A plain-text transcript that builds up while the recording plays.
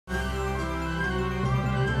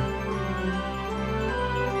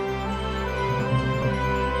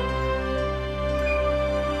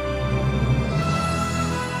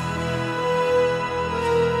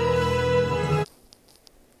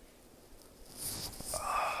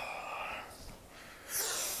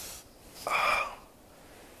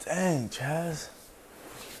Dang, Chaz.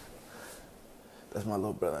 That's my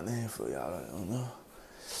little brother name for y'all that don't know.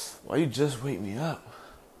 Why you just wake me up?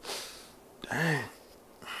 Dang.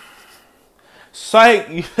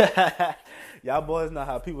 Psych! Y'all boys know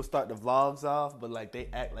how people start the vlogs off, but like they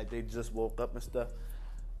act like they just woke up and stuff.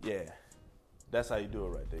 Yeah, that's how you do it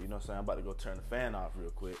right there. You know what I'm saying? I'm about to go turn the fan off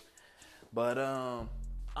real quick. But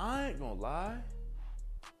I ain't gonna lie.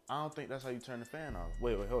 I don't think that's how you turn the fan off.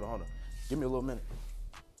 Wait, hold on. Give me a little minute.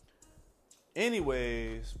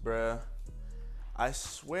 Anyways, bruh, I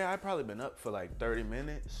swear I probably been up for like 30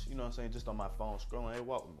 minutes, you know what I'm saying, just on my phone scrolling. Hey,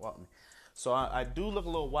 walk me. So I do look a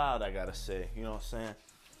little wild, I gotta say, you know what I'm saying?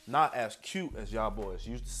 Not as cute as y'all boys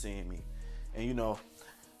used to seeing me. And you know,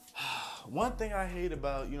 one thing I hate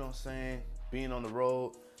about, you know what I'm saying, being on the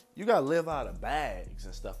road, you gotta live out of bags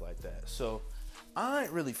and stuff like that. So I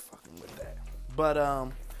ain't really fucking with that.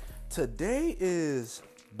 But today is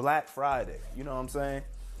Black Friday, you know what I'm saying?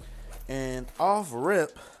 And off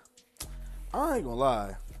rip, I ain't gonna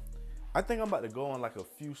lie, I think I'm about to go in like a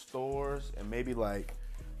few stores and maybe like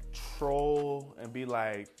troll and be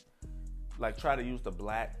like try to use the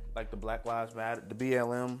Black Lives Matter, the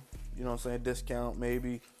BLM, you know what I'm saying, discount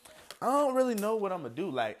maybe. I don't really know what I'm gonna do.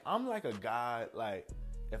 Like, I'm like a guy, like,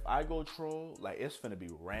 if I go troll, like, it's finna be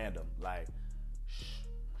random. Like,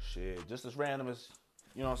 shit, just as random as,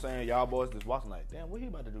 you know what I'm saying, y'all boys just watching like, damn, what he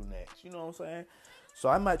about to do next? You know what I'm saying? So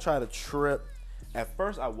I might try to trip. At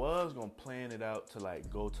first, I was gonna plan it out to like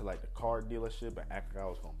go to like the car dealership and act like I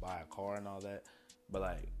was gonna buy a car and all that. But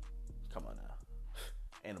like, come on now,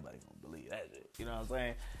 ain't nobody gonna believe that shit. You know what I'm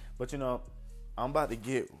saying? But you know, I'm about to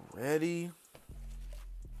get ready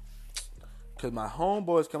because my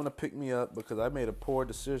homeboy's coming to pick me up because I made a poor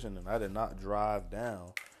decision and I did not drive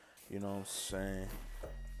down. You know what I'm saying?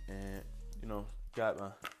 And you know, got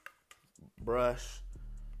my brush.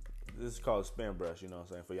 This is called a spin brush, you know what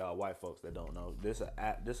I'm saying, for y'all white folks that don't know. This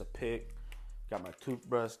a pick. Got my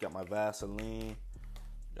toothbrush, got my Vaseline,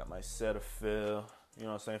 got my Cetaphil, you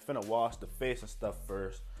know what I'm saying? Finna wash the face and stuff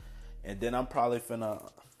first. And then I'm probably finna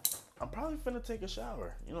take a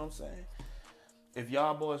shower, you know what I'm saying? If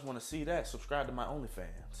y'all boys wanna see that, subscribe to my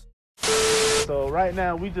OnlyFans. So right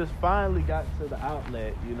now we just finally got to the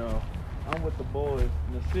outlet, you know. I'm with the boys,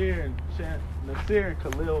 Nasir and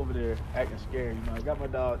Khalil over there acting scared. You know, I got my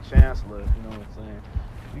dog Chancellor, you know what I'm saying?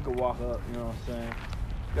 You can walk up, you know what I'm saying?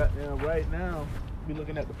 Goddamn, right now, we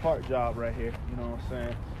looking at the park job right here, you know what I'm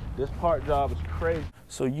saying? This park job is crazy.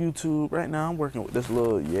 So YouTube, right now I'm working with this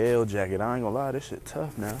little Yale jacket. I ain't gonna lie, this shit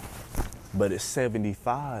tough now. But it's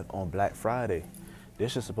 75 on Black Friday.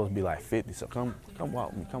 This shit's supposed to be like 50, so come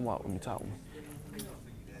walk with me, talk with me.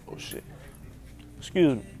 Oh shit.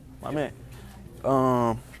 Excuse me. My man,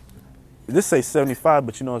 this say 75,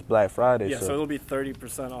 but you know it's Black Friday. Yeah, so it'll be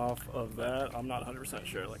 30% off of that. I'm not 100%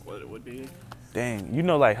 sure like what it would be. Dang, you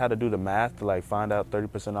know like how to do the math to like find out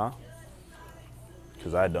 30% off?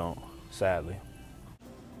 Cause I don't, sadly.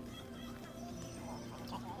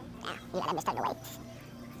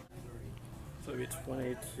 So it'd be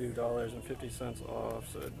 $22.50 off,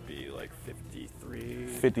 so it'd be like 53.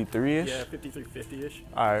 53-ish? Yeah, 53.50-ish.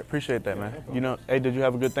 All right, appreciate that, man. You know, hey, did you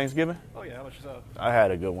have a good Thanksgiving? Oh yeah, how much is that? I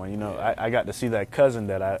had a good one. You know, yeah. I got to see that cousin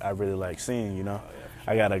that I really like seeing. You know, oh, yeah,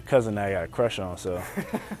 sure. I got a cousin that I got a crush on, so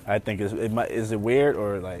I think is it weird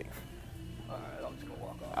or like? All right, I'm just gonna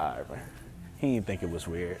walk off. All right, man. He didn't think it was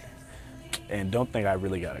weird, and don't think I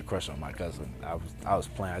really got a crush on my cousin. I was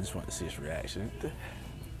playing. I just wanted to see his reaction.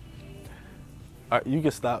 All right, you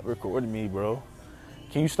can stop recording me, bro.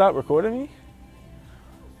 Can you stop recording me?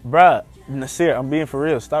 Bruh, Nasir, I'm being for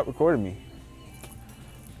real. Stop recording me.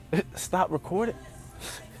 Stop recording.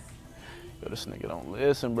 Yo, this nigga don't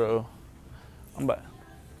listen, bro. I'm about.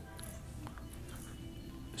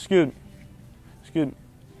 Excuse me.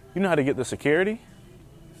 You know how to get the security?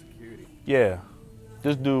 Security? Yeah.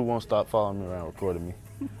 This dude won't stop following me around recording me.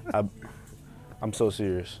 I'm so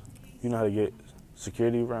serious. You know how to get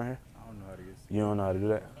security around here? I don't know how to get security. You don't know how to do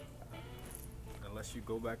that? Unless you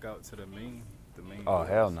go back out to the main. Oh,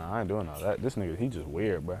 hell no, I ain't doing all that. This nigga, he just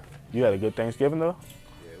weird, bro. You had a good Thanksgiving, though?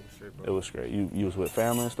 Yeah, it was straight, bro. It was great. You was with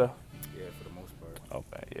family and stuff? Yeah, for the most part.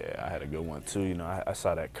 Okay, yeah, I had a good one, too. You know, I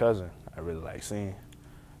saw that cousin I really like seeing.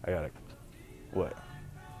 I got a... What?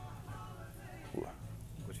 What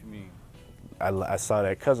you mean? I saw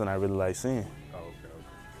that cousin I really like seeing. Oh, okay.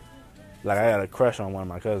 Like, I had a crush on one of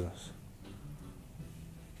my cousins.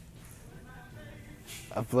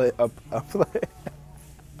 I play.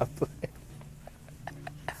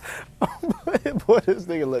 Boy, this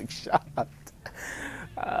nigga look shocked.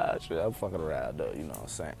 Shit, I'm fucking around though, you know what I'm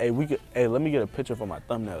saying? Hey, let me get a picture for my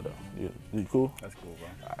thumbnail though. You cool? That's cool, bro.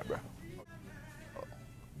 All right, bro.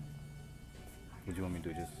 What you want me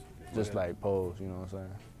to do? Just like pose, you know what I'm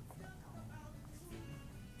saying?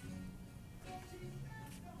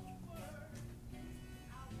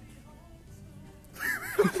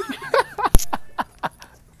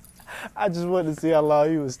 I just wanted to see how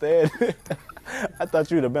long you was staying. I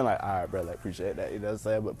thought you'd have been like, all right, bro, I appreciate that. You know what I'm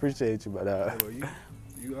saying? But appreciate you, but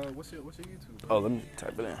what's your YouTube? oh, let me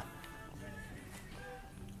type it in.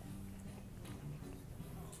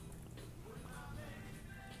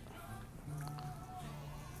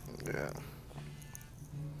 Yeah.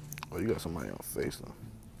 Oh, you got somebody on face though.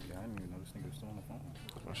 Yeah, I didn't even know this nigga was still on the phone.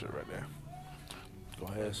 That's my shit right there. Go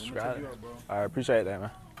ahead, I'ma subscribe. check you out, bro. I appreciate that,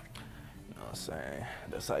 man. You know what I'm saying?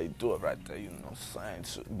 That's how you do it right there. You know what I'm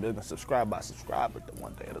saying? Business subscribe by subscriber, the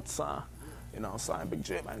one day at a time. You know what I'm saying? Big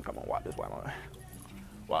J, man, come on, watch this while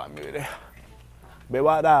I'm muted. Big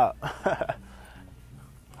white out.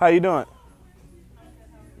 How you doing?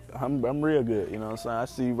 I'm real good, you know what I'm saying? I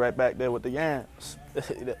see you right back there with the yams.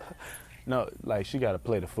 No, like she gotta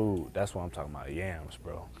play the food. That's what I'm talking about, yams,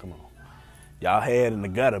 bro. Come on. Y'all head in the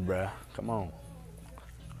gutter, bro. Come on.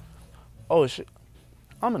 Oh shit.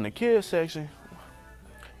 I'm in the kids section.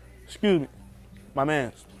 Excuse me. My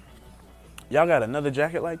man. Y'all got another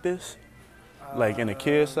jacket like this? Like in the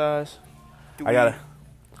kid size?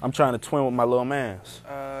 I'm trying to twin with my little mans.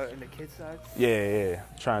 In the kid size? Yeah.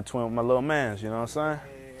 Trying to twin with my little mans, you know what I'm saying?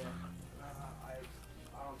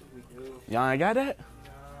 I don't think we do. Y'all ain't got that?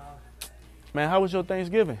 Man, how was your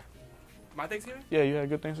Thanksgiving? My Thanksgiving? Yeah, you had a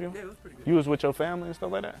good Thanksgiving? Yeah, it was pretty good. You was with your family and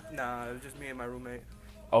stuff like that? Nah, it was just me and my roommate.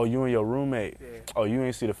 Oh, you and your roommate? Yeah. Oh, you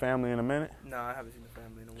ain't see the family in a minute? Nah, I haven't seen the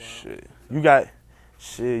family in a while.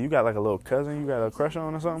 You got like a little cousin you got a crush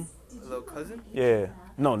on or something? A little cousin? Yeah.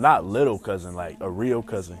 No, not little cousin, like a real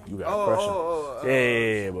cousin you got a crush on.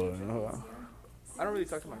 Yeah, boy. I don't really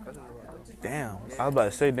talk to my cousin a lot, though. Damn. I was about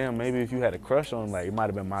to say, damn, maybe if you had a crush on him, like, it might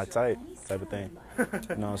have been my type of thing. You know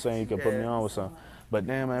what I'm saying? You could put me on with something. But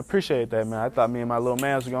damn, man, I appreciate that, man. I thought me and my little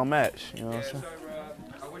man was going to match. You know what I'm saying? Sorry, bro.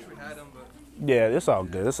 I wish we had them, but... Yeah, it's all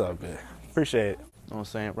good. It's all good. Appreciate it. You know what I'm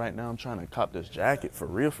saying? Right now, I'm trying to cop this jacket for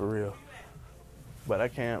real. But I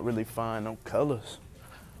can't really find no colors.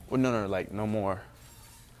 Well, no, like, no more.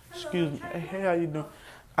 Excuse me. Hey, how you doing?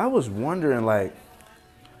 I was wondering, like,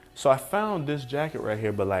 so I found this jacket right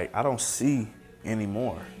here, but, like, I don't see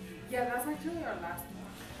anymore. Yeah, that's actually our last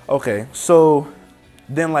one. Okay, so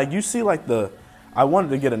then, like, you see, like, I wanted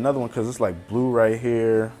to get another one because it's, like, blue right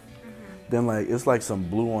here. Then, like, it's, like, some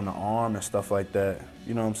blue on the arm and stuff like that.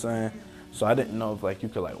 You know what I'm saying? So I didn't know if, like, you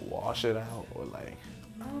could, like, wash it out or, like...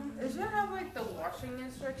 It should have, like, the washing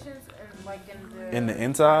instructions and, like, in the... In the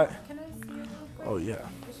inside? Can I see it real quick? Oh, yeah.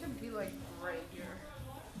 It should be, like, right here.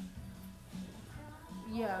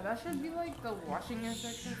 Yeah, that should be, like, the washing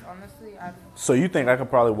instructions. Honestly, So you think I could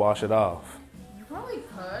probably wash it off? You probably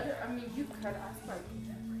could. I mean, you could ask, like...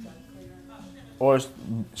 Or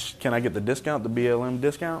can I get the discount, the BLM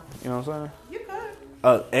discount? You know what I'm saying? You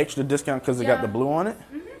could. Extra discount because it got the Yeah. blue on it?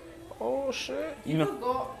 Mm-hmm. Oh, shit. You could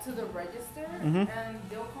go to the register, and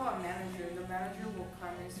they'll call a manager. The manager will come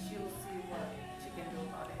and she'll see what she can do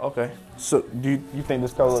about it. Okay. So do you think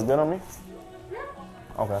this color look good on me? Yeah.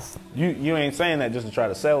 Okay. You ain't saying that just to try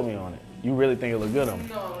to sell me on it. You really think it look good on me?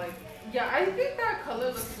 No, like, yeah, I think that color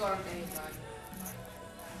looks good on anyone.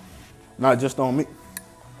 Not just on me.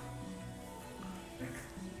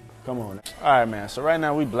 Come on. All right, man. So right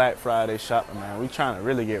now we Black Friday shopping, man. We trying to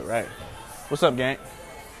really get right. What's up, gang?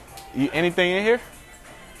 Anything in here?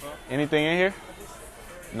 Anything in here?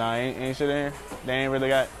 Nah, ain't shit in here. They ain't really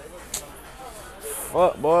got.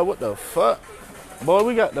 Fuck, boy. What the fuck? Boy,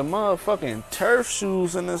 we got the motherfucking turf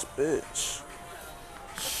shoes in this bitch.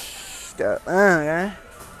 Goddamn, gang.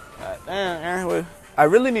 Goddamn, gang. I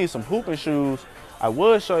really need some hooping shoes. I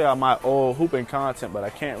would show y'all my old hooping content, but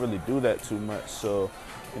I can't really do that too much. So,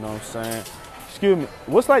 you know what I'm saying? Excuse me.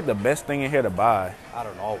 What's like the best thing in here to buy? I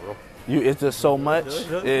don't know, bro. It's just so much.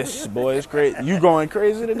 It's crazy. You going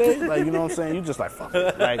crazy today? Like, you know what I'm saying? You just like, fuck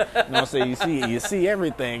it. Like, you know what I'm saying? You see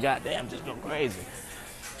everything. Goddamn, just go crazy.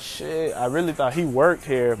 Shit, I really thought he worked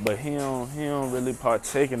here, but he don't really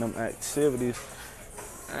partake in them activities.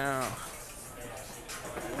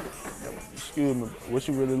 Excuse me, what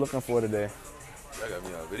you really looking for today? That got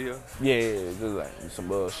me on video. Yeah, just like some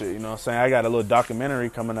bullshit, you know what I'm saying? I got a little documentary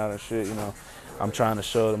coming out and shit, you know. I'm trying to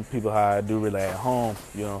show them people how I do really at home,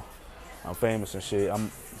 you know. I'm famous and shit.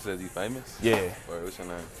 You said you famous? Yeah. Or what's your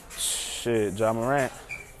name? Shit, Ja Morant.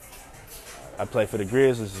 I play for the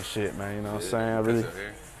Grizzlies and shit, man, you know what I'm saying? I really... Cut your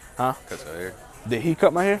hair? Huh? Cut your hair? Did he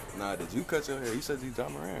cut my hair? Nah, did you cut your hair? You said you Ja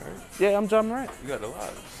Morant, right? Yeah, I'm Ja Morant. You got the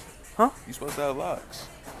locks. Huh? You supposed to have locks.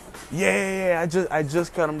 Yeah, I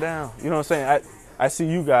just cut them down. You know what I'm saying? I see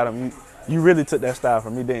you got them. You really took that style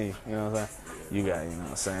from me, didn't you? You know what I'm saying? You got, you know what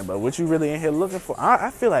I'm saying? But what you really in here looking for? I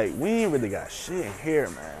feel like we ain't really got shit in here,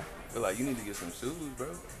 man. I feel like you need to get some shoes, bro.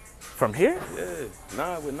 From here? Yeah,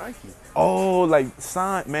 nah, with Nike. Oh, like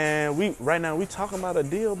sign, man. We right now we talking about a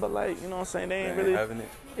deal, but like you know what I'm saying, they ain't Man, really. having it.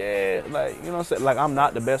 Yeah, like you know what I'm saying. Like I'm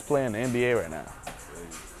not the best player in the NBA right now. You know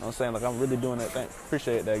what I'm saying? Like I'm really doing that thing.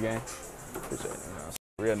 Appreciate that game. Appreciate it. You know what I'm saying?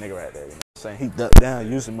 Real nigga right there. You know what I'm saying? He ducked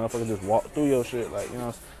down, using motherfucker just walk through your shit like you know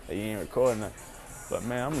what I'm saying? Like, you ain't recording that. But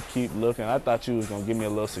man, I'm gonna keep looking. I thought you was gonna give me a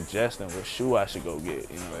little suggestion what shoe I should go get.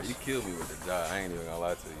 You know, Bro, you killed me with the jaw. I ain't even gonna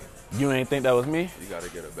lie to you. you ain't think that was me? You gotta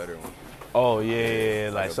get a better one. Oh yeah,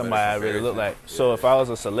 like a somebody I better really look like. comparison. So Yeah. if I was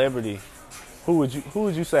a celebrity, who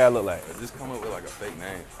would you say I look like? But just come up with like a fake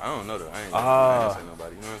name. I don't know though. I ain't Ah. say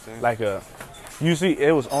nobody. You know what I'm saying? Like you see,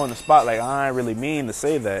 it was on the spot. Like I ain't really mean to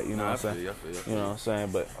say that. You know Nah, what I'm saying? I feel you. You know what I'm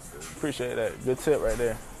saying? But appreciate that. Good tip right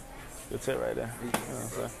there. Good tip right there. You know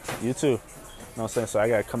what I'm saying? You too. You know what I'm saying? So I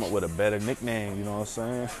gotta come up with a better nickname. You know what I'm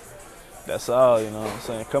saying? That's all. You know what I'm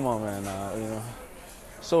saying? Come on, man. You know.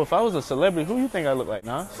 So if I was a celebrity, who you think I look like,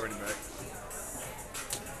 Nas? Bernie Mac.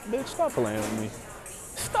 Bitch, stop playing with me.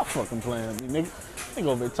 Stop fucking playing with me, nigga. Nigga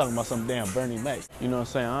over there talking about some damn Bernie Mac. You know what I'm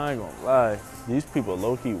saying? I ain't gonna lie. These people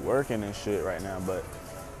low-key working and shit right now, but,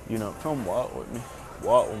 you know, come walk with me.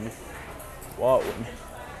 Walk with me. Walk with me.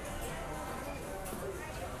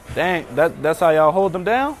 Dang, that's how y'all hold them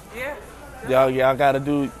down? Yeah. Y'all gotta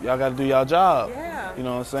do y'all job. Yeah. You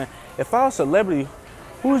know what I'm saying? If I was a celebrity,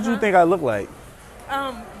 who would you think I look like?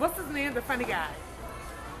 What's his name? The funny guy.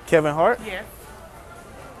 Kevin Hart? Yes.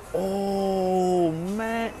 Oh,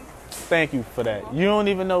 man. Thank you for that. You don't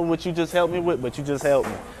even know what you just helped me with, but you just helped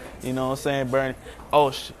me. You know what I'm saying, Bernie?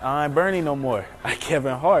 Oh, I ain't Bernie no more. I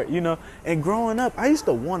Kevin Hart, you know. And growing up, I used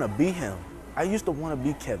to want to be him. I used to want to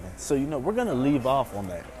be Kevin. So, you know, we're going to leave off on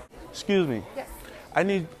that. Excuse me. Yes. I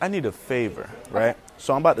need a favor, right?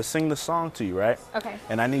 So I'm about to sing the song to you, right? Okay.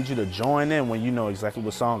 And I need you to join in when you know exactly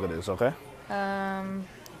what song it is, okay?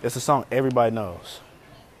 It's a song everybody knows.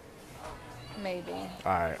 Maybe. All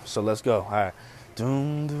right, so let's go. All right.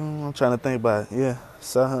 Doom, doom. I'm trying to think about it. Yeah.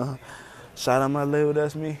 So, shout out my label,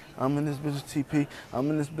 that's me. I'm in this bitch TP. I'm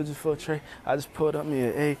in this bitch for Trey. I just pulled up me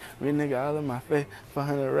an A. Real nigga all in my face.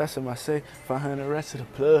 500 rest of my safe. 500 rest of the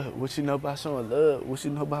plug. What you know about showing love? What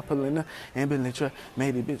you know about pulling up? Ambulance truck.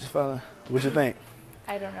 Made these bitches falling. What you think?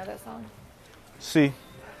 I don't know that song. See,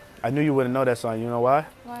 I knew you wouldn't know that song. You know why?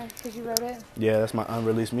 Why? Because you wrote it? Yeah, that's my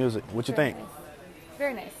unreleased music. What you Very think? nice.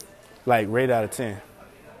 Very nice. Like, rate out of 10.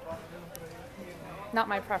 Not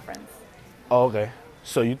my preference. Oh, okay.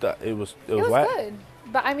 So you thought it was It was whack? good.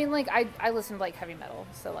 But I mean, like, I listen to, like, heavy metal.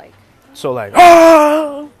 So, like, So like,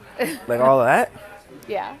 oh, like all of that?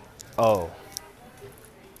 yeah. Oh.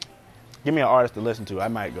 Give me an artist to listen to. I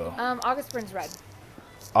might go. August Burns Red.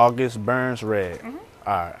 August Burns Red. All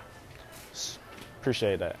right.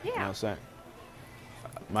 Appreciate that. You know Yeah. what I'm saying?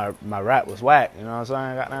 My rap was whack. You know what I'm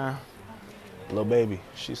saying? Got now. Little baby.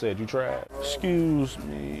 She said you tried. Excuse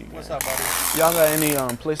me. What's up, buddy? Y'all got any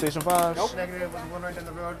PlayStation 5s? Nope. Negative. There's one right down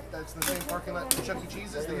the road. That's the same parking lot for Chuck E.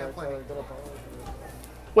 Cheese's. They have plenty.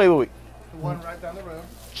 Wait. The one right down the road.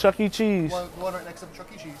 Chuck E. Cheese. The one right next to Chuck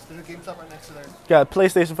E. Cheese. There's a GameStop right next to there. Got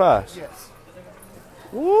PlayStation 5s. Yes.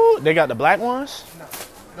 Woo. They got the black ones? No.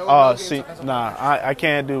 No. Oh, no see, GameStop has a nah, I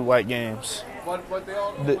can't do white games. What they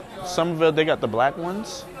all? Somerville, they got the black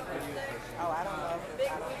ones?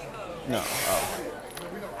 No. Oh.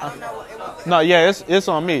 No, yeah, it's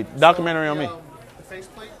on me. Documentary on me. The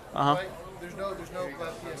faceplate. Uh-huh. Right? There's no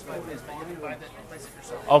PS5 faceplate. You need to buy that and place it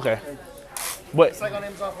yourself. Okay. But It's like on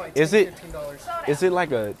Amazon for like Is it- $15. is it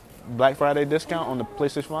like a Black Friday discount on the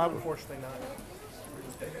PlayStation 5? Unfortunately not.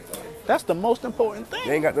 That's the most important thing.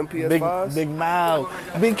 They ain't got them PS5s? Big Mouth,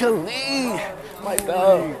 Big Khalid, my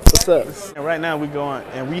dog. What's up? And right now we going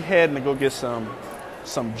and we heading to go get some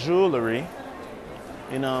jewelry.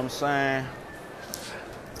 You know what I'm saying?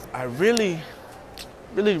 I really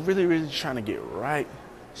trying to get right.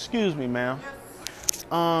 Excuse me, ma'am.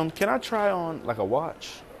 Can I try on like a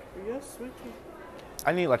watch? Yes, we can.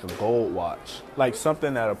 I need like a gold watch, like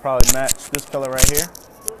something that'll probably match this color right here.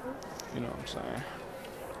 You know what I'm saying?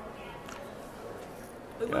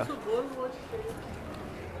 Yeah.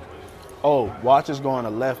 Oh, watch is going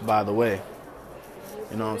to left, by the way.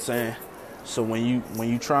 You know what I'm saying? So when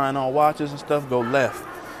you trying on watches and stuff, go left.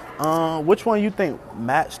 Which one you think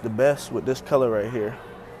matched the best with this color right here?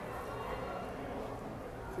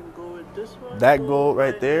 You can go with this one. That gold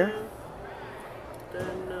right there. Then,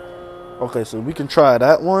 Okay, so we can try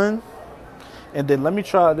that one. And then let me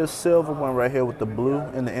try this silver one right here with the blue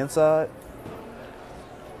in the inside.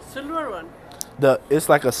 silver one. It's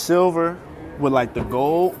like a silver with like the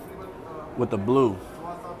gold with the blue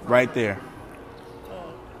right there.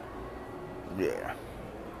 Yeah.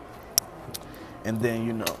 And then,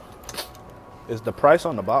 you know, is the price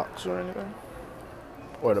on the box or anything?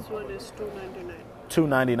 Or the This one is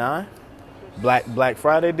 $2.99? $2.99. Black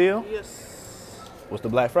Friday deal? Yes. What's the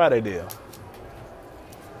Black Friday deal?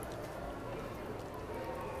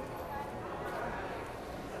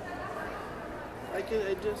 I can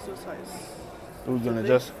adjust the size. Who's gonna Big-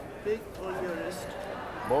 adjust? Big on your wrist.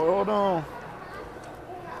 Boy, hold on.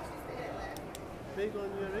 Big on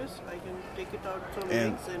your wrist. I can take it out from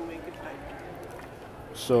And- legs and make it tight.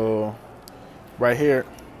 So, right here,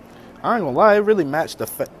 I ain't gonna lie, it really matched the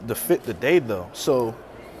fit today though. So,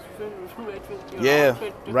 With your yeah,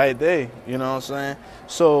 outfit. right there. You know what I'm saying?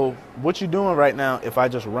 So, what you doing right now if I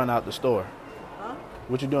just run out the store? Huh?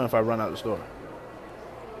 What you doing if I run out the store?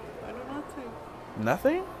 I do nothing.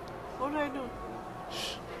 Nothing? What do I do?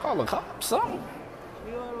 Call the cops, something.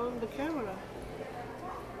 You are on the camera.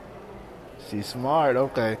 She's smart,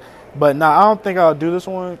 okay. But nah, I don't think I'll do this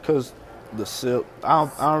one because the silk. I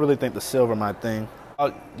don't really think the silver my thing.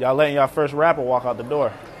 Y'all letting y'all first rapper walk out the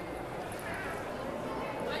door.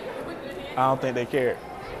 I don't think they care.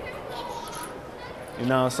 You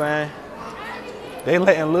know what I'm saying? They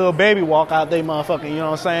letting Lil Baby walk out they motherfucking, you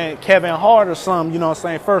know what I'm saying? Kevin Hart or something, you know what I'm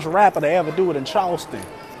saying? First rapper to ever do it in Charleston.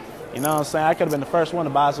 You know what I'm saying? I could have been the first one to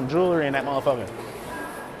buy some jewelry in that motherfucker.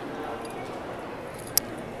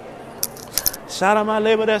 Shout out my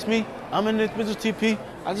label, that's me. I'm in this bitch TP.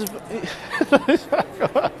 I just...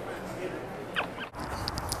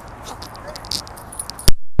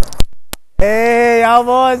 Hey, y'all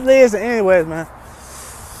boys, listen. Anyways, man.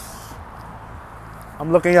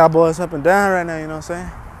 I'm looking y'all boys up and down right now, you know what I'm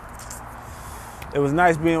saying? It was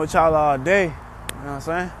nice being with y'all all day, you know what I'm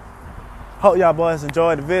saying? Hope y'all boys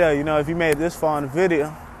enjoyed the video. You know, if you made it this far in the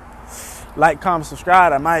video, like, comment,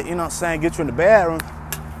 subscribe. I might, you know what I'm saying, get you in the bedroom,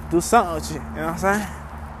 do something with you, you know what I'm saying?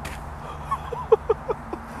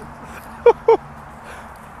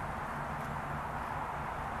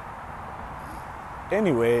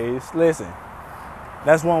 Anyways, listen.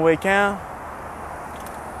 That's One Way Cam.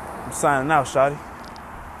 I'm signing out, shawty.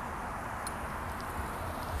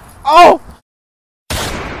 Oh!